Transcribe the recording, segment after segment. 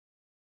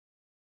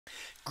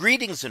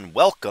Greetings and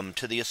welcome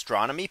to the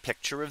Astronomy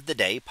Picture of the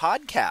Day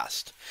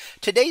podcast.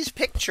 Today's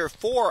picture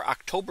for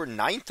October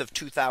 9th of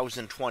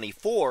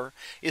 2024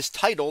 is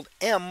titled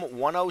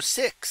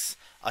M106,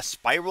 a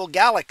spiral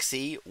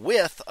galaxy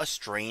with a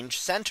strange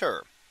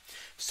center.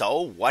 So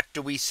what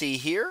do we see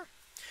here?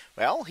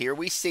 Well, here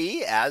we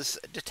see, as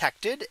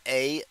detected,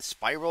 a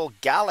spiral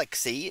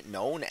galaxy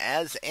known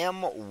as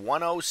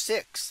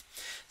M106.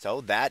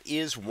 So that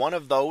is one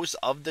of those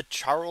of the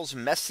Charles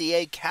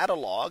Messier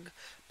catalog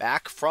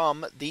back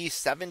from the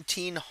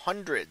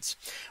 1700s,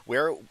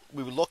 where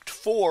we looked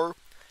for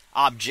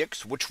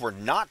objects which were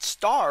not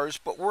stars,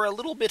 but were a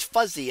little bit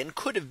fuzzy and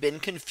could have been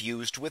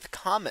confused with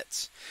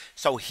comets.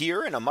 So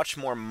here, in a much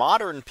more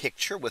modern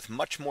picture with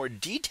much more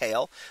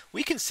detail,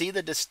 we can see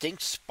the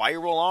distinct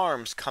spiral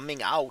arms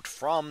coming out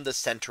from the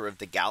center of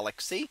the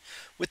galaxy,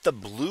 with the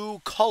blue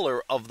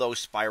color of those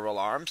spiral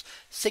arms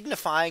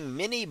signifying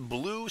many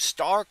blue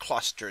star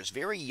clusters,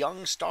 very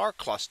young star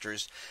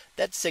clusters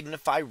that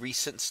signify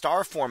recent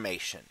star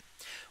formation.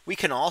 We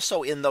can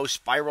also, in those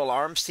spiral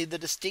arms, see the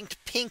distinct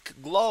pink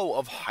glow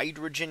of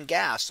hydrogen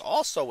gas,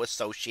 also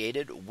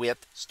associated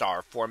with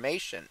star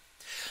formation.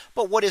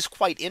 But what is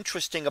quite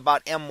interesting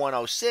about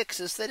M106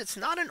 is that it's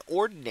not an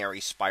ordinary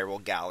spiral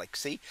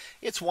galaxy.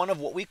 It's one of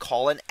what we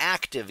call an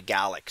active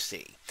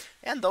galaxy.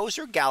 And those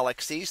are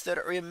galaxies that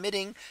are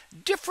emitting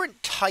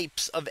different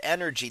types of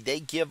energy. They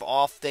give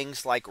off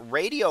things like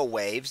radio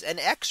waves and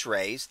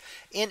X-rays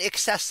in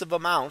excessive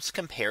amounts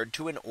compared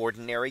to an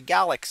ordinary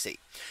galaxy.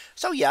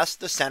 So yes,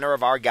 the center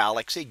of our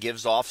galaxy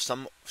gives off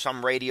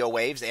some radio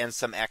waves and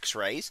some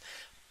X-rays.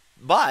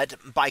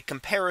 But by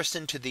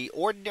comparison to the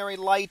ordinary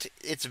light,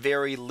 it's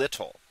very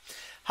little.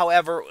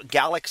 However,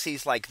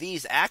 galaxies like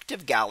these,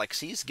 active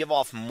galaxies, give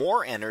off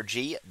more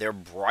energy. They're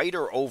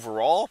brighter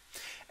overall,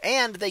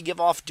 and they give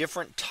off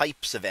different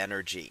types of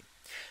energy.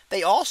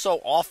 They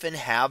also often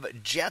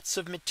have jets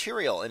of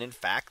material. And in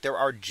fact, there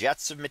are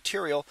jets of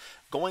material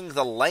going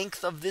the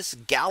length of this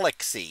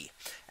galaxy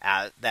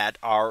that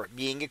are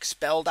being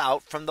expelled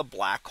out from the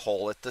black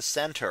hole at the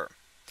center.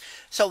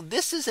 So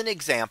this is an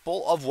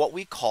example of what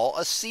we call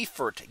a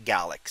Seyfert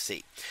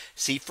Galaxy.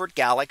 Seyfert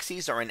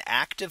galaxies are an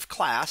active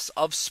class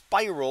of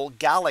spiral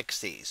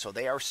galaxies. So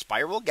they are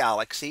spiral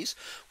galaxies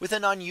with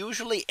an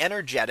unusually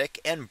energetic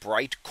and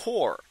bright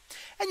core.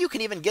 And you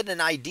can even get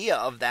an idea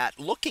of that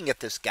looking at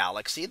this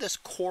galaxy. This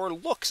core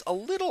looks a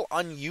little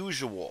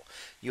unusual.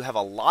 You have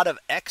a lot of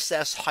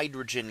excess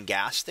hydrogen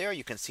gas there.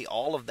 You can see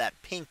all of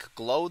that pink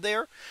glow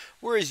there,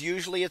 whereas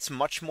usually it's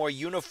much more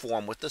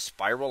uniform with the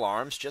spiral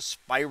arms just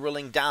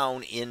spiraling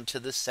down into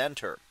the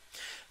center.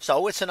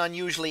 So it's an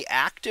unusually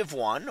active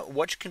one,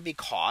 which can be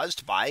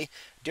caused by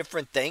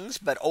different things.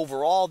 But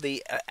overall,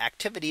 the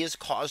activity is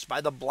caused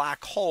by the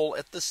black hole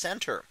at the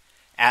center.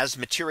 As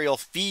material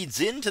feeds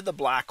into the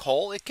black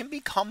hole, it can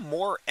become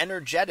more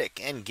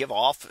energetic and give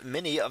off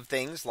many of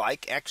things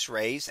like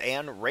X-rays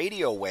and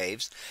radio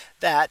waves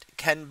that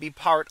can be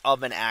part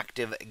of an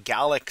active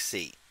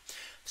galaxy.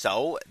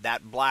 So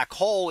that black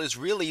hole is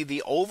really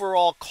the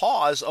overall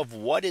cause of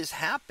what is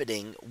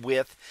happening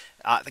with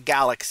the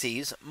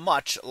galaxies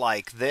much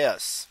like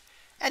this.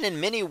 And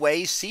in many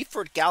ways,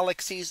 Seyfert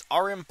galaxies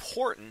are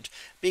important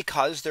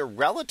because they're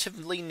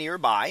relatively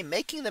nearby,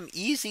 making them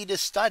easy to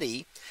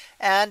study.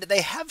 And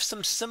they have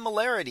some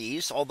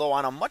similarities, although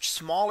on a much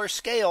smaller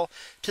scale,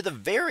 to the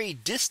very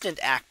distant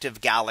active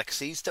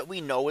galaxies that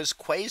we know as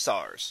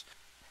quasars.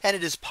 And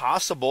it is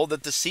possible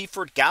that the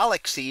Seyfert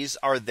galaxies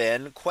are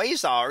then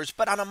quasars,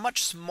 but on a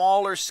much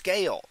smaller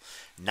scale.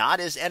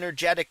 Not as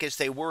energetic as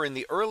they were in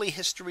the early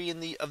history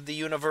of the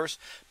universe,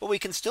 but we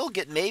can still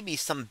get maybe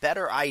some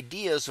better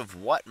ideas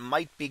of what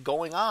might be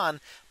going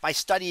on by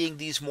studying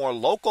these more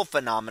local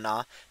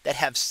phenomena that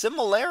have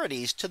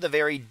similarities to the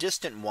very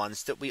distant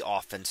ones that we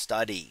often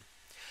study.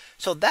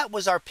 So that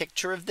was our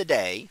picture of the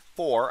day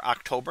for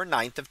October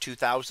 9th of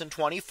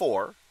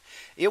 2024.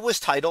 It was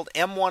titled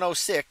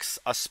M106,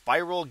 a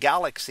spiral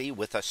galaxy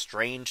with a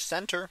strange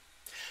center.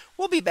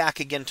 We'll be back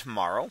again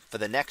tomorrow for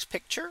the next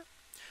picture.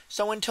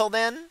 So until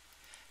then,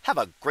 have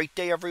a great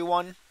day,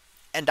 everyone,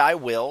 and I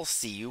will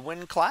see you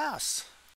in class.